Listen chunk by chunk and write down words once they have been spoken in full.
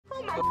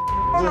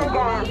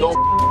Don't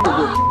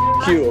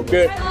with Q,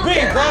 okay?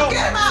 Hey, bro!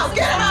 Get him out!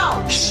 Get him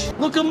out!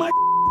 Look at my.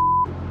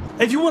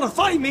 If you want to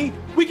fight me,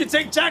 we can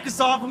take jackets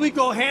off and we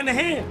go hand to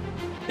hand.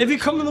 If you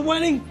come to the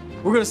wedding,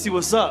 we're gonna see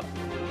what's up.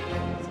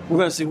 We're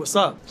gonna see what's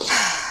up.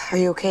 Are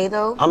you okay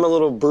though? I'm a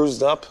little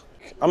bruised up.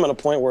 I'm at a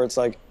point where it's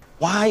like,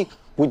 why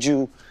would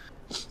you?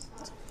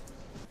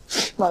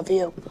 Love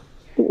you.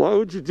 Why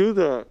would you do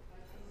that?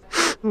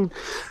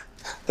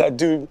 That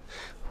dude.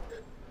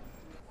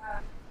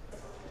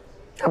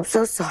 I'm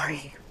so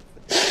sorry.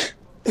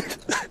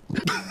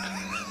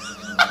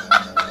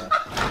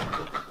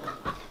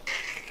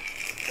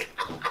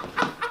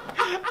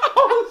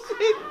 Oh,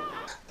 shit.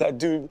 That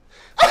dude.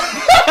 He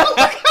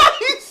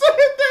said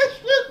that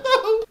shit,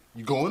 though.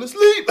 You going to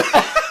sleep?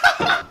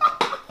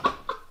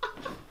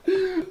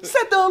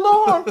 Set the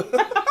alarm.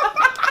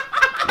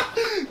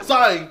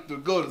 Sorry to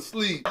go to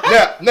sleep.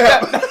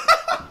 Nap.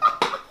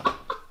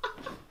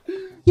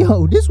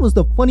 Yo, this was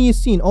the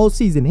funniest scene all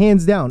season,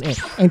 hands down.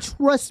 And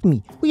trust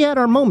me, we had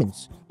our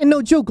moments. And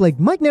no joke, like,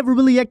 Mike never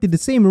really acted the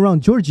same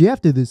around Georgi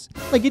after this.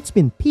 Like, it's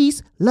been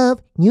peace,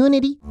 love,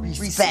 unity,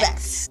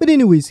 Respect. But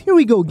anyways, here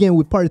we go again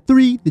with part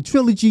 3, the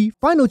trilogy,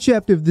 final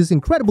chapter of this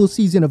incredible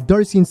season of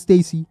Darcey and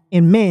Stacey.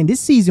 And man, this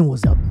season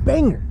was a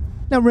banger.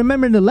 Now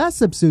remember in the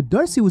last episode,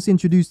 Darcey was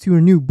introduced to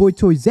her new boy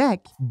toy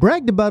Zach,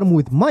 bragged about him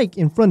with Mike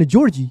in front of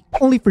Georgi,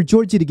 only for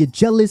Georgi to get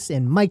jealous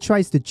and Mike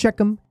tries to check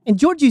him. And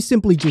Georgi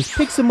simply just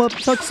picks him up,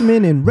 tucks him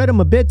in, and read him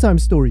a bedtime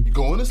story. You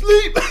going to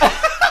sleep?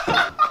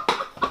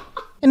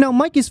 And now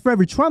Mike is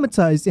forever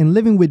traumatized and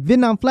living with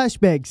Vietnam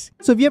flashbacks.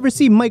 So if you ever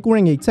see Mike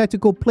wearing a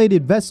tactical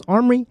plated vest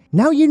armory,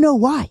 now you know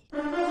why.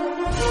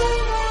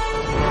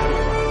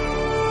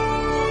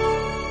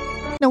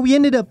 Now we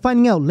ended up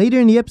finding out later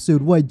in the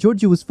episode why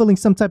Georgi was feeling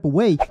some type of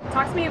way.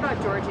 Talk to me about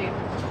Georgi.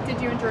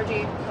 Did you and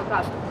Georgi hook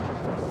up?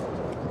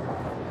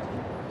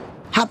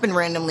 Happened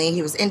randomly.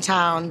 He was in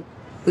town.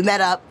 We met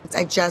up.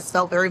 I just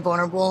felt very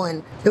vulnerable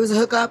and it was a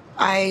hookup.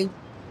 I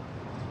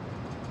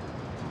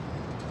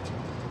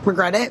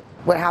regret it.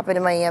 What happened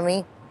in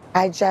Miami.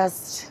 I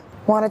just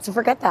wanted to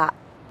forget that.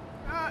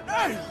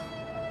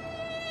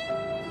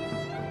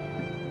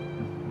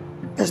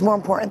 There's more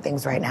important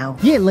things right now.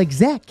 Yeah, like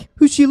Zach,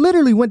 who she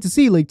literally went to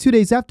see like 2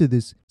 days after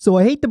this. So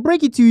I hate to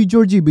break it to you,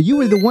 Georgi, but you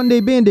were the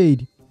one-day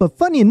band-aid. But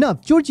funny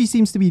enough, Georgi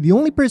seems to be the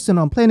only person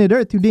on planet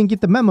Earth who didn't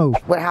get the memo.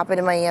 What happened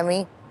in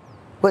Miami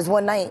was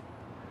one night,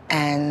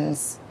 and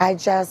I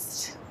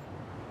just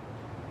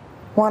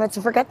wanted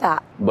to forget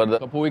that. But a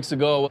couple weeks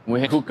ago,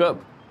 we hooked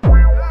up.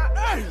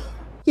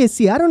 Yeah,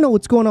 see, I don't know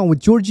what's going on with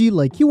Georgi.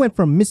 Like, he went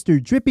from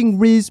Mr. Dripping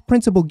Riz,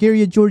 Prince of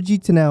Bulgaria Georgi,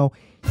 to now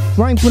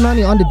drawing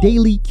Punani on the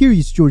daily,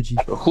 curious Georgi.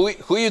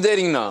 Who you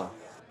dating now?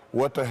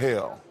 What the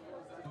hell?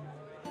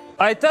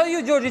 I tell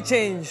you, Georgi,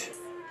 change.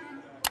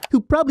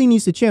 Who probably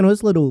needs to channel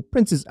his little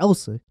Princess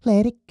Elsa.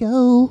 Let it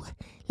go,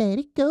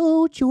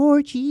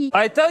 Georgi.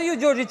 I tell you,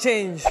 Georgi,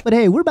 change. But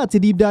hey, we're about to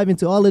deep dive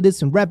into all of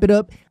this and wrap it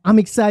up. I'm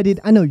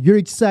excited. I know you're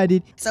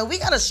excited. So we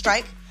gotta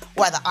strike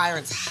while the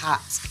iron's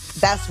hot.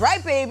 That's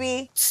right,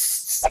 baby.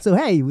 So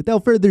hey,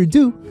 without further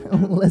ado,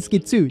 let's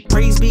get to it.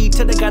 Praise be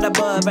to the God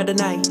above at the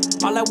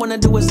night. All I wanna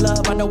do is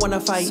love, I don't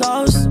wanna fight.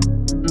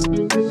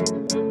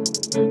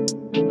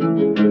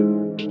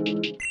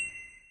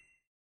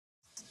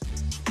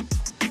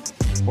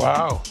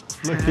 Wow.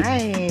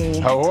 Hi.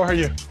 How are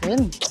you?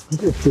 Good.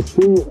 Good to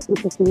see you. Good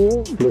to see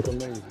you. Look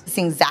amazing.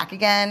 Seeing Zach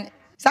again.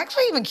 It's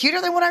actually even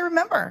cuter than what I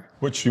remember.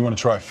 Which you want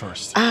to try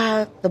first?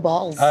 The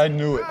balls. I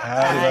knew it.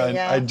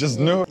 I just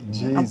knew it.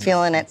 I'm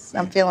feeling it.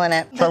 I'm feeling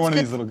it. Try one of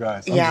these little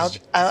guys. Yeah,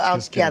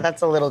 yeah,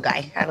 that's a little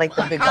guy. I like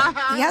the big balls.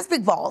 He has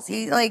big balls.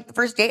 He, like, the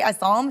first date I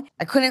saw him,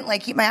 I couldn't,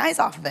 like, keep my eyes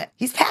off of it.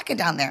 He's packing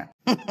down there.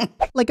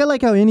 Like, I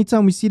like how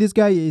anytime we see this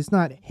guy, it's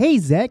not, hey,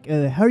 Zach,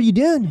 how are you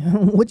doing?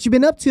 What you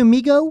been up to,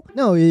 amigo?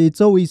 No, it's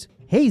always,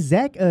 hey,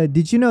 Zach,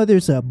 did you know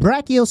there's a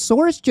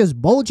brachiosaurus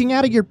just bulging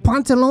out of your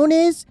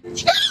pantalones?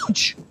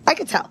 Huge. I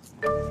could tell.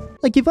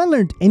 Like, if I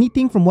learned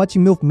anything from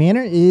watching MILF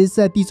Manor, is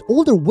that these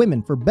older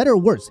women, for better or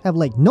worse, have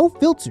like no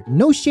filter,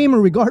 no shame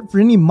or regard for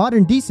any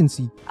modern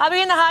decency. I'll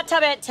be in the hot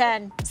tub at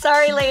 10.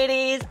 Sorry,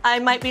 ladies. I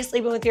might be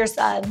sleeping with your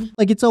son.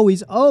 Like, it's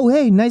always, oh,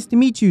 hey, nice to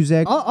meet you,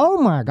 Zach.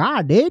 Oh my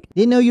God, dude.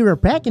 Didn't know you were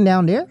packing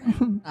down there.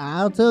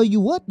 I'll tell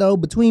you what, though,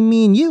 between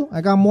me and you,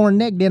 I got more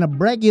neck than a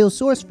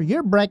brachiosaurus for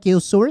your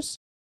brachiosaurus.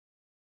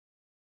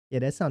 Yeah,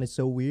 that sounded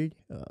so weird.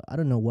 I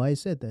don't know why I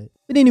said that.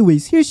 But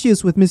anyways, here she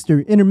is with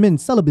Mr. Intermittent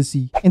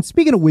Celibacy. And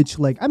speaking of which,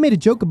 like, I made a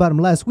joke about him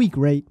last week,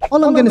 right?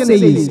 All I'm gonna say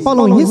is,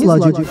 following his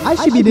logic, I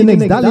should be the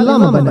next Dalai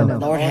Lama by now.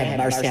 Lord have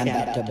mercy on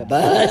that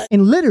bus.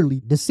 And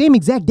literally, the same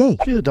exact day.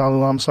 The Dalai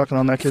Lama sucking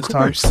on that kid's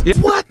tongue.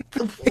 What?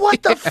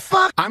 What the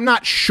fuck? I'm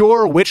not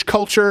sure which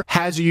culture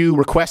has you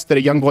request that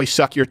a young boy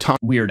suck your tongue.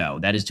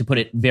 Weirdo. That is to put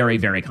it very,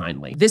 very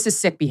kindly. This is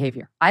sick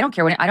behavior. I don't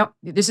care what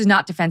this is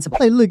not defensible.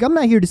 Like, look, I'm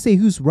not here to say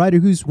who's right or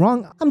who's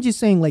wrong. I'm just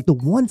saying, like, the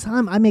one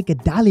time I make a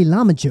Dalai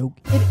Lama joke,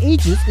 it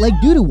ages like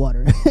doo-doo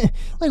water.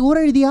 Like, what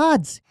are the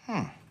odds?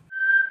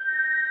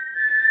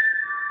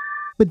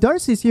 But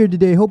Darcey's here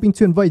today hoping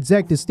to invite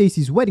Zach to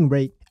Stacey's wedding,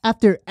 right?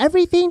 After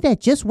everything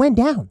that just went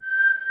down.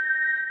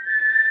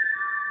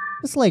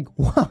 It's like,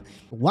 wow,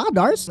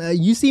 Darce,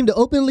 you seem to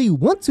openly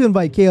want to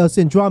invite chaos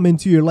and drama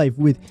into your life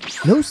with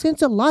no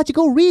sense of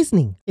logical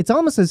reasoning. It's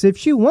almost as if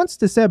she wants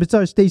to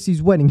sabotage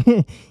Stacey's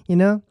wedding, you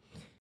know?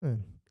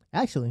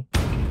 Actually.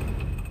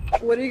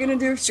 What are you gonna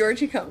do if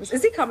Georgie comes?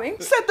 Is he coming?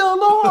 Set the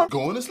alarm.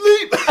 Going to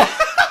sleep.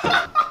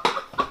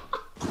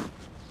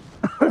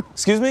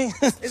 Excuse me?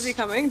 Is he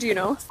coming? Do you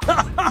know?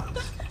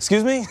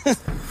 Excuse me?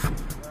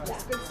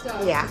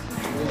 Yeah.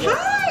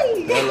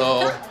 Hi!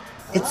 Hello.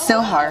 It's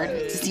so hard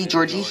to see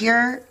Georgie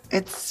here.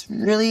 It's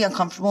really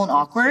uncomfortable and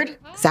awkward.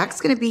 Zach's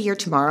gonna be here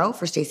tomorrow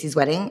for Stacey's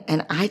wedding,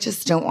 and I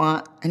just don't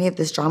want any of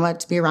this drama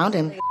to be around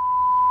him.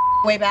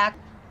 Way back.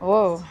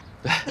 Whoa.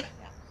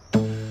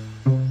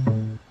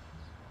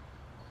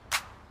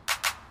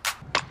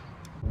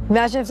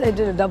 Imagine if they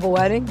did a double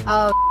wedding.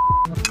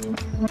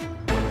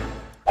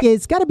 Yeah,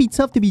 it's gotta be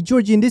tough to be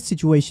Georgie in this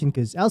situation,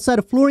 because outside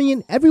of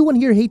Florian, everyone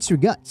here hates your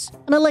guts.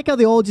 And I like how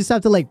they all just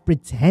have to like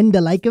pretend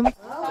to like him.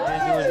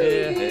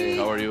 Hey,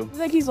 how are you?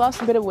 Like he's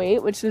lost a bit of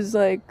weight, which is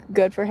like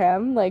good for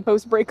him. Like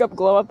post-breakup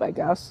glow up, I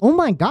guess. Oh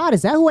my god,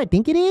 is that who I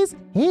think it is?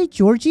 Hey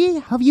Georgie,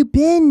 how have you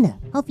been?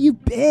 How have you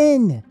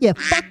been? Yeah,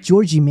 fuck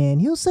Georgie, man.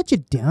 He was such a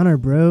downer,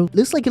 bro.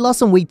 Looks like he lost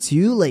some weight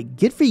too. Like,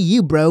 good for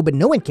you, bro, but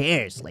no one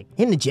cares. Like,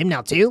 in the gym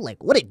now too?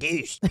 Like, what a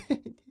douche.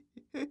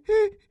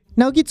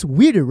 Now it gets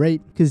weirder,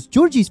 right? Because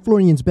Georgie's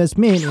Florian's best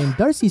man and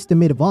Darcey's the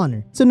maid of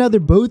honor. So now they're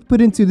both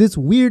put into this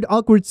weird,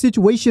 awkward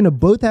situation of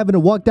both having to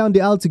walk down the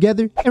aisle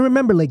together. And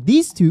remember, like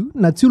these two,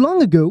 not too long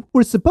ago,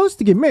 were supposed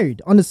to get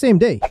married on the same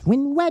day.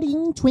 Twin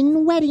wedding,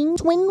 twin wedding,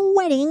 twin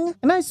wedding.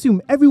 And I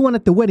assume everyone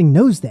at the wedding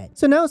knows that.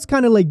 So now it's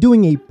kind of like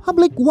doing a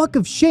public walk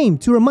of shame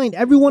to remind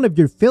everyone of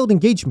your failed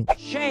engagement.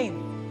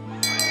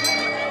 Shame.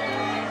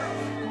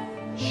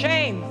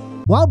 Shame.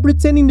 While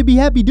pretending to be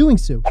happy doing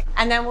so.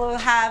 And then we'll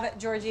have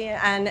Georgie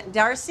and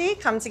Darcey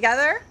come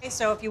together.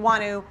 So if you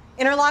want to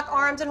interlock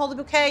arms and hold the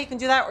bouquet, you can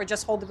do that, or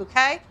just hold the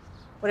bouquet.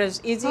 What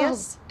is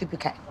easiest? The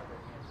bouquet.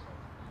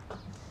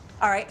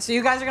 All right, so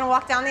you guys are gonna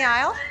walk down the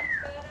aisle.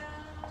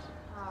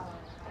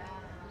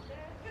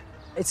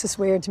 It's just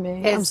weird to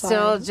me. It's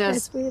still just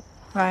it's weird.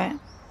 Right.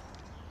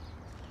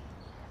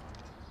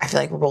 I feel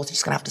like we're both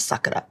just gonna have to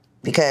suck it up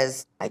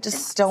because I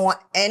just don't want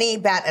any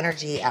bad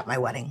energy at my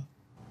wedding.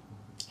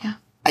 Yeah.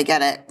 I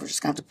get it. We're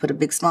just gonna have to put a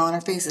big smile on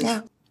our faces.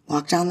 Yeah.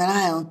 Walk down that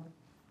aisle.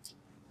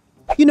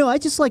 You know, I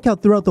just like how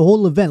throughout the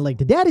whole event, like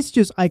the dad is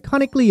just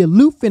iconically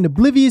aloof and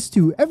oblivious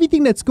to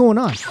everything that's going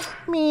on.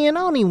 Man, I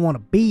don't even want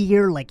to be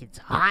here. Like, it's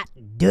hot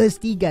and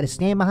dusty. Got to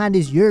stand behind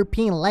this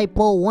European light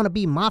pole. Want to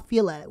be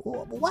mafia. Like,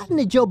 what in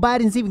the Joe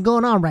Biden's even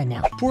going on right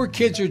now? Poor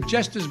kids are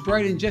just as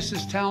bright and just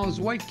as talented as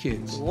white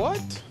kids.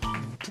 What?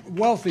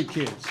 Wealthy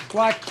kids,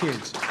 black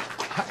kids,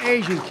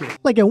 Asian kids.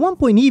 Like, at one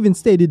point, he even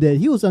stated that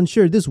he was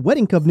unsure this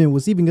wedding covenant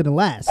was even going to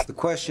last. The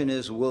question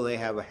is, will they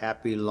have a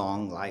happy,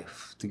 long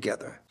life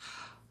together?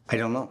 I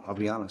don't know. I'll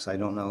be honest. I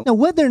don't know. Now,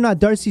 whether or not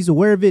Darcey's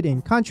aware of it,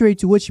 and contrary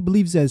to what she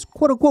believes as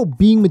quote-unquote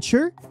being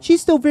mature, she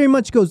still very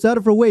much goes out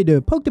of her way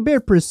to poke the bear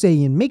per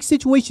se and make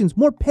situations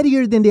more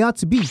pettier than they ought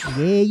to be.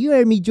 Yeah, you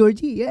heard me,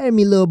 Georgie. You heard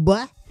me, little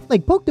boy.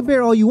 Like, poke the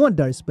bear all you want,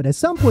 Darce, but at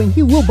some point,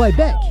 he will bite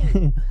back.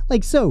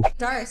 Like so.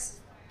 Darce,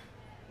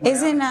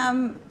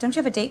 don't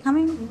you have a date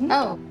coming? Mm-hmm.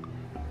 Oh.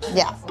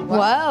 Yeah.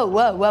 Whoa,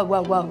 whoa, whoa,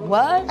 whoa, whoa,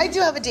 what? I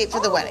do have a date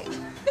for the wedding.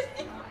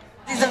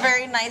 He's a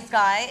very nice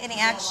guy, and he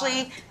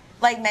actually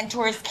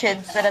mentors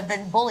kids that have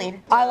been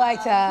bullied. I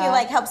like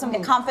that. He helps them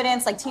get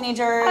confidence, like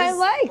teenagers. I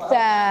like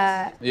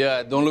that.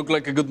 Yeah, don't look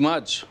like a good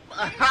match.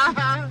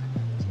 I'm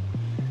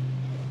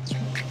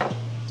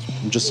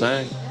just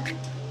saying.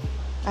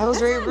 That was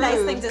very rude.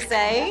 Nice thing to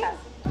say.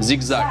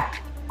 Zigzag.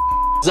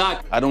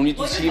 Zach, I don't need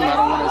to see him. I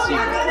don't want to see him.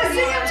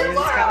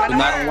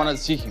 And I don't want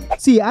to see him.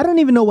 See, I don't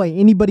even know why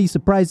anybody's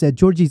surprised that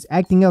Georgie's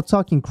acting out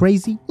talking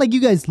crazy. Like,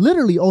 you guys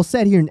literally all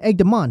sat here and egged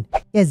him on.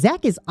 Yeah,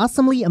 Zach is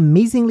awesomely,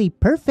 amazingly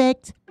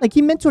perfect. Like,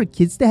 he mentored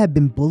kids that have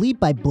been bullied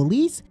by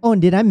bullies. Oh,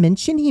 and did I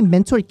mention he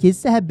mentored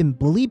kids that have been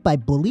bullied by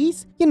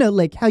bullies? You know,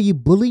 like how you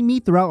bullied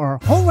me throughout our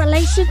whole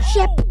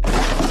relationship.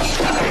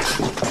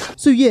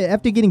 So yeah,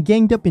 after getting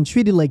ganged up and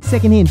treated like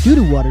secondhand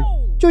doo-doo water,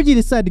 Georgie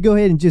decided to go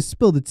ahead and just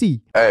spill the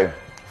tea. Hey,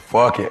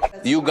 fuck it.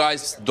 You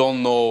guys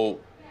don't know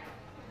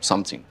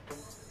something.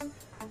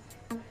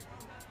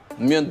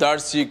 Me and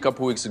Darcey a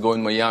couple weeks ago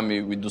in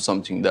Miami, we do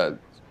something that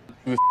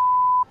we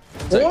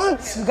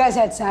What? You guys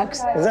had sex?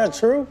 Is that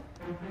true?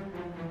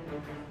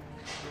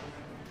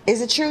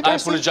 Is it true, Darcey? I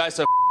apologize,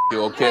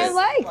 you, okay? I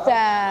like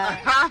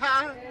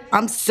that.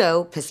 I'm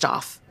so pissed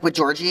off with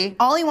Georgie.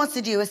 All he wants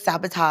to do is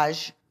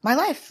sabotage my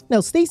life.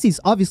 Now, Stacey's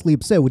obviously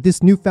upset with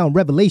this newfound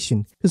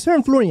revelation, because her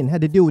and Florian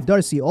had to deal with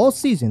Darcey all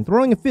season,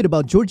 throwing a fit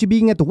about Georgie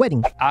being at the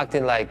wedding.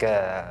 Acting like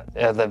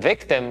the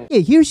victim. Yeah,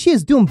 here she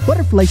is doing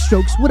butterfly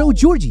strokes with old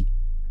Georgie.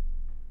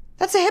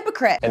 That's a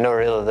hypocrite. And not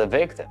really the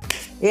victim.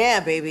 Yeah,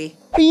 baby.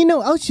 But you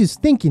know, I was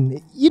just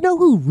thinking, you know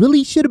who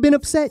really should have been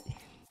upset?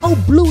 Oh,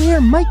 blue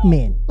hair Mike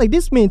man. Like,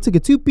 this man took a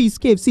 2-piece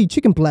KFC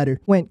chicken platter,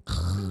 went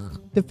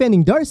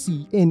defending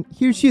Darcey, and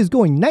here she is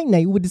going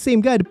night-night with the same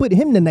guy to put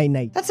him to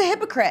night-night. That's a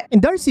hypocrite.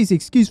 And Darcey's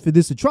excuse for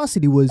this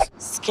atrocity was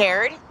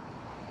scared.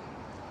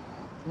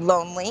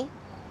 lonely,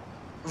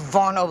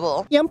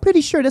 vulnerable. Yeah, I'm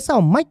pretty sure that's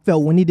how Mike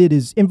felt when he did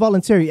his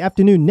involuntary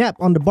afternoon nap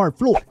on the bar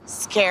floor.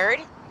 Scared,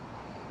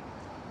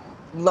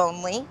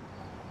 lonely,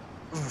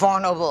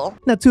 vulnerable.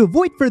 Now, to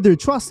avoid further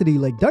atrocity,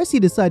 like Darcey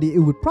decided it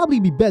would probably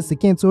be best to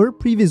cancel her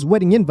previous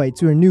wedding invite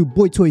to her new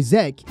boy toy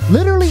Zach,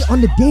 literally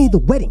on the day of the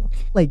wedding.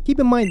 Like, keep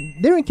in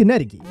mind, they're in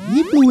Connecticut.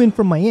 He flew in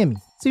from Miami,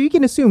 so you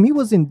can assume he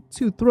wasn't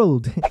too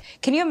thrilled.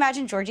 Can you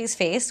imagine Georgie's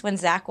face when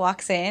Zach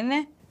walks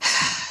in?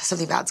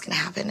 Something bad's gonna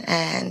happen,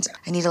 and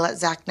I need to let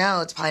Zach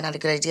know it's probably not a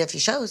good idea if he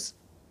shows.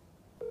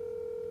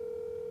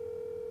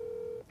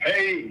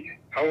 Hey,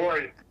 how are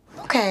you?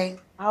 Okay,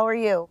 how are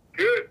you?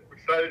 Good.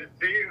 Excited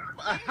to see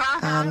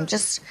you.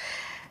 Just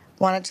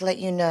wanted to let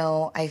you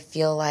know I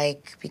feel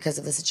like because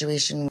of the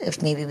situation,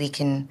 if maybe we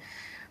can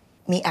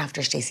meet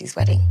after Stacey's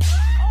wedding.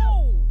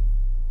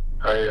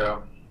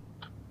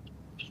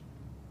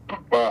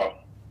 Wow.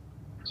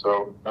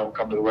 So now we'll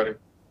come to the wedding.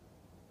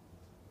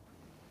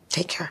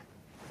 Take care.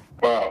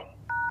 Wow.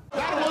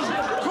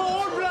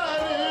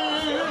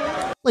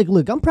 Like,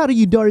 look, I'm proud of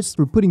you, Darce,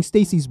 for putting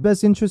Stacey's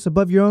best interests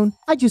above your own.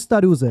 I just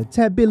thought it was a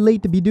tad bit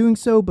late to be doing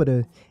so, but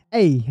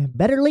hey,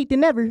 better late than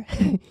never.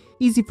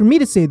 Easy for me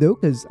to say though,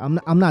 because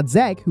I'm not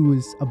Zach, who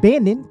was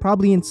abandoned,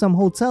 probably in some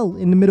hotel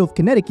in the middle of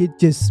Connecticut,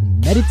 just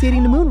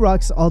meditating the moon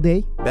rocks all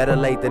day. Better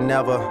late than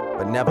never,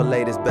 but never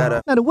late is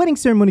better. Now the wedding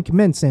ceremony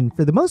commenced, and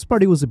for the most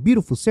part, it was a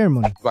beautiful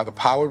ceremony. By the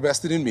power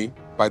vested in me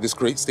by this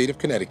great state of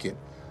Connecticut,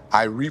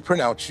 I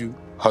repronounce you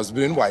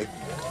husband and wife.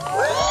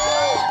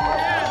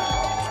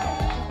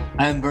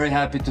 I'm very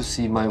happy to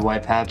see my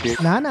wife happy.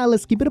 Nah,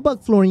 let's keep it a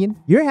buck, Florian.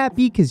 You're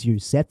happy because you're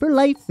set for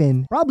life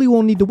and probably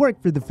won't need to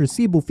work for the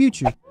foreseeable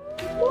future.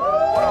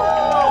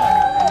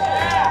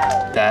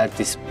 That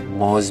is the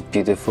most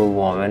beautiful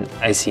woman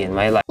I see in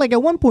my life. Like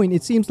at one point,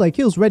 it seems like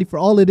Hill's ready for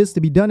all of this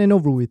to be done and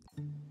over with.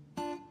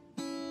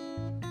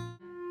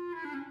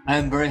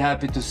 I'm very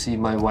happy to see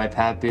my wife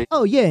happy.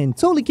 Oh yeah, and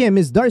totally can't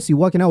miss Darcey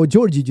walking out with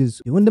Georgi,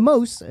 just doing the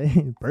most,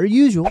 per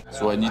usual.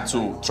 So I need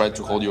to try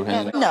to hold your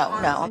hand?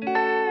 No.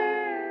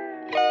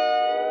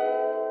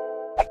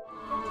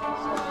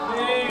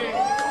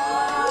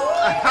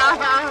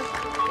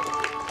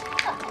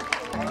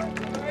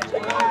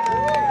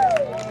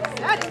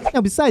 Now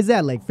besides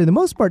that, like for the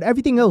most part,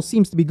 everything else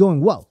seems to be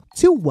going well.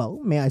 Too well,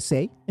 may I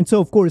say. And so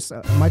of course,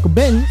 Michael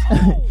Benz,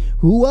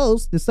 who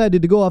else,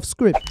 decided to go off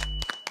script.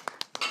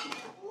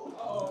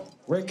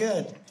 We're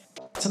good.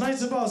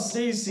 Tonight's about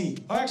Stacey.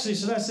 Or actually,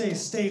 should I say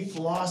Stay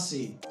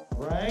Flossy,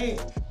 right?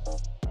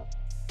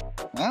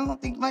 I don't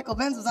think Michael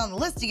Benz was on the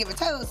list to give a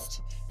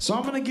toast. So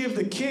I'm gonna give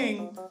the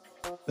king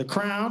the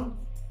crown.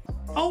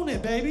 Own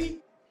it, baby.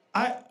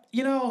 I'm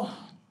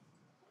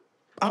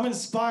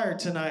inspired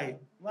tonight.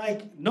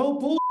 Like, no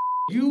bull.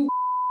 You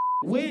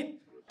went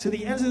to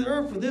the ends of the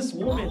earth for this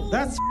woman.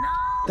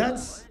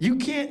 That's, you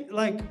can't,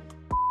 like,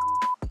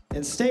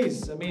 and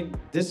Stace, I mean,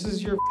 this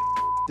is your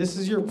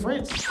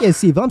prince. Yeah,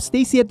 see, if I'm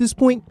Stacey at this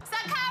point,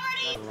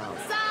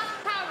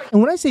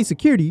 and when I say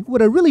security,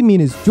 what I really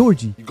mean is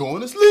Georgi. You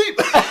going to sleep?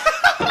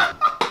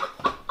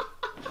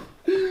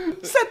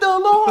 Set the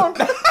alarm.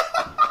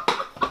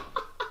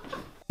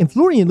 And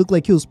Florian looked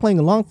like he was playing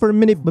along for a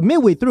minute, but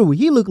midway through,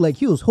 he looked like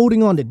he was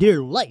holding on to dear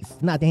life,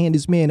 not to hand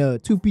this man a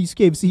two-piece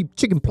KFC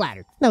chicken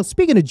platter. Now,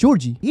 speaking of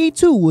Georgi, he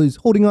too was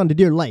holding on to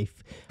dear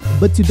life.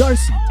 But to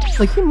Darcey,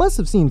 like he must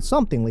have seen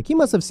something. Like he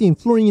must have seen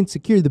Florian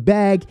secure the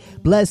bag,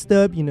 blessed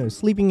up,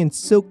 sleeping in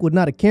silk with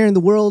not a care in the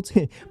world.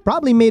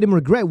 Probably made him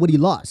regret what he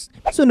lost.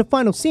 So in the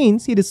final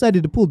scenes, he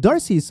decided to pull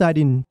Darcey aside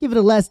and give it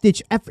a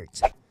last-ditch effort.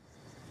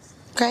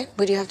 Okay,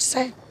 what do you have to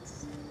say?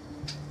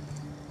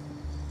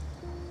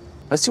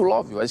 I still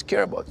love you. I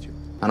care about you.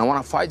 And I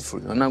want to fight for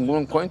you. And I'm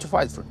going to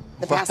fight for you.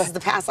 The past is the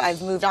past.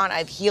 I've moved on.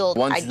 I've healed.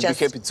 I want you to be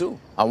happy too.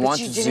 I want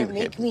you to see you happy. But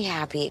you didn't make me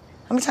happy.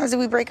 How many times did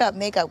we break up,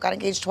 make up, got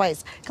engaged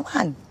twice? Come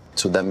on.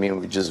 So that means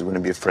we're just going to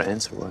be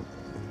friends or what?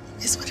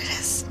 It's what it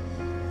is.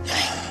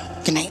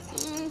 Good night.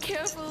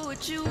 Careful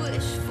what you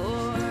wish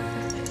for.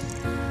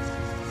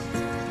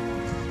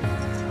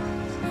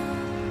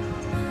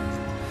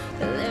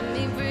 Let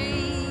me breathe.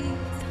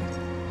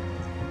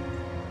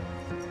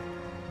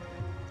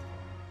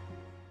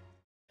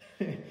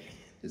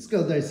 This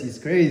girl Darcey's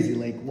crazy.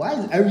 Like, why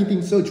is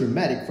everything so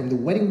dramatic? From the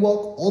wedding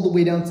walk all the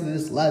way down to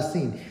this last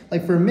scene.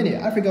 Like, for a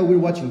minute, I forgot we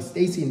were watching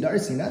Stacey and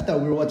Darcey, and I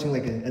thought we were watching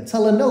like a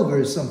telenova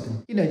or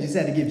something. Just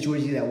had to give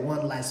Georgi that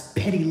one last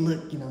petty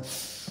look,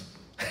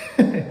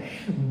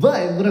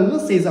 But what I will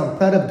say is I'm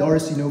proud of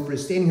Darcey, for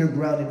standing her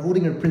ground and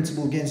holding her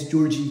principle against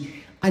Georgi.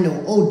 I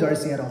know old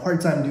Darcey had a hard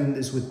time doing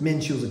this with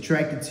men she was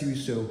attracted to,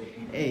 so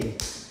hey,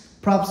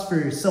 props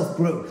for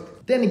self-growth.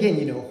 Then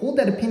again, hold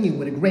that opinion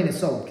with a grain of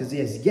salt because it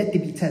has yet to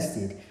be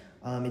tested.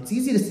 It's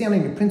easy to stand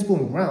on your principle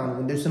and ground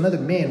when there's another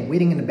man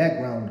waiting in the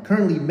background,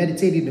 currently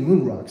meditating the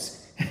moon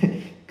rocks.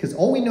 Because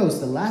all we know is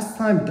the last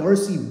time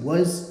Darcey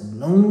was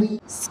lonely.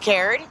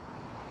 Scared.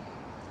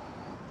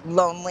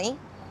 Lonely.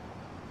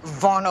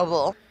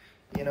 Vulnerable.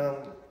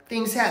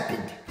 Things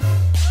happened.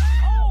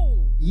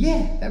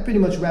 Yeah, that pretty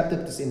much wrapped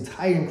up this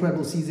entire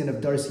incredible season of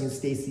Darcey and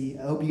Stacey.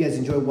 I hope you guys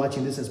enjoyed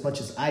watching this as much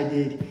as I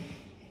did.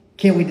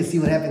 Can't wait to see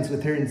what happens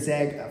with her and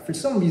Zach. For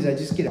some reason, I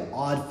just get an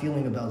odd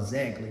feeling about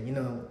Zach. Like, you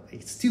know,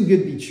 it's too good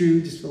to be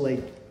true. Just feel like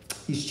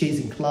he's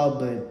chasing clout,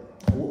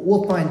 but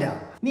we'll find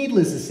out.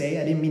 Needless to say,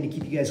 I didn't mean to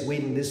keep you guys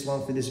waiting this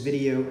long for this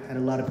video. I had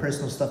a lot of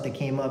personal stuff that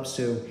came up,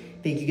 so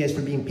thank you guys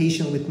for being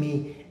patient with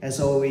me. As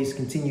always,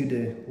 continue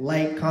to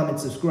like, comment,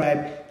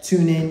 subscribe,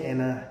 tune in,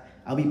 and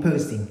I'll be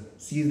posting.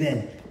 See you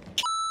then.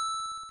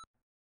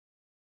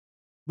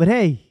 But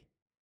hey,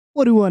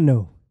 what do I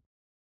know?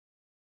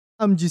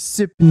 I'm just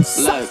sipping.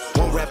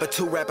 One rapper,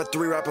 two rapper,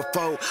 three rapper,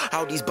 four.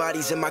 All these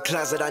bodies in my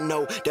closet, I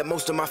know that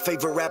most of my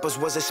favorite rappers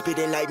wasn't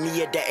spitting like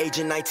me at the age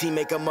of 19.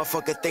 Make a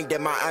motherfucker think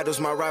that my idols,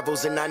 my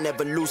rivals, and I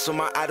never lose. So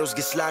my idols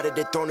get slaughtered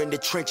and thrown in the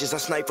trenches. I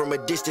snipe from a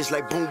distance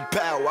like boom,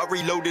 pow. I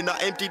reload and I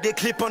empty the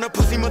clip on a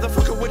pussy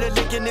motherfucker with a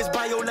link in his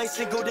bio like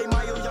Cinco de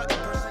Mayo.